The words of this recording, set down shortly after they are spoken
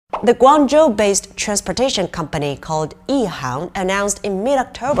The Guangzhou-based transportation company called EHANG announced in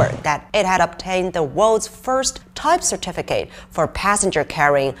mid-October that it had obtained the world's first type certificate for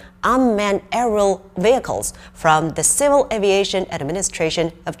passenger-carrying unmanned aerial vehicles from the Civil Aviation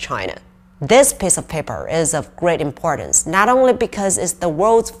Administration of China. This piece of paper is of great importance, not only because it's the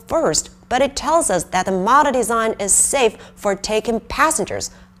world's first, but it tells us that the model design is safe for taking passengers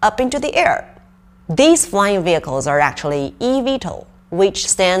up into the air. These flying vehicles are actually eVTOL, which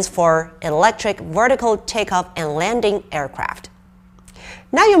stands for Electric Vertical Takeoff and Landing Aircraft.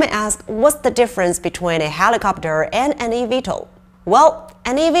 Now you may ask, what's the difference between a helicopter and an eVTOL? Well,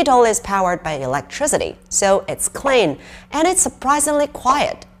 an eVTOL is powered by electricity, so it's clean and it's surprisingly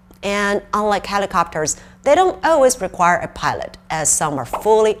quiet. And unlike helicopters, they don't always require a pilot, as some are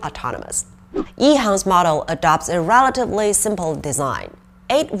fully autonomous. EHANG's model adopts a relatively simple design: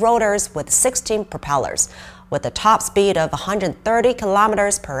 8 rotors with 16 propellers, with a top speed of 130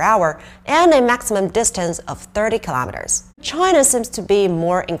 kilometers per hour and a maximum distance of 30 kilometers. China seems to be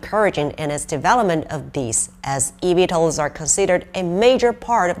more encouraging in its development of these, as eVTOLs are considered a major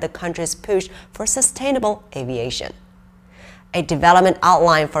part of the country's push for sustainable aviation. A development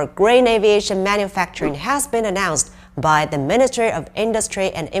outline for green aviation manufacturing has been announced by the Ministry of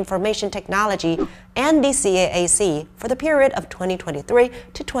Industry and Information Technology and the CAAC for the period of 2023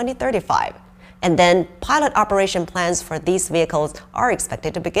 to 2035. And then pilot operation plans for these vehicles are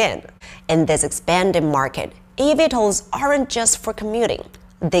expected to begin. In this expanded market, eVTOLs aren't just for commuting.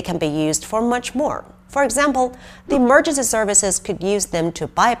 They can be used for much more. For example, the emergency services could use them to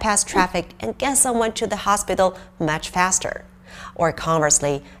bypass traffic and get someone to the hospital much faster. Or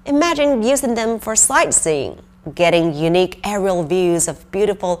conversely, imagine using them for sightseeing, getting unique aerial views of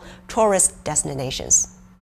beautiful tourist destinations.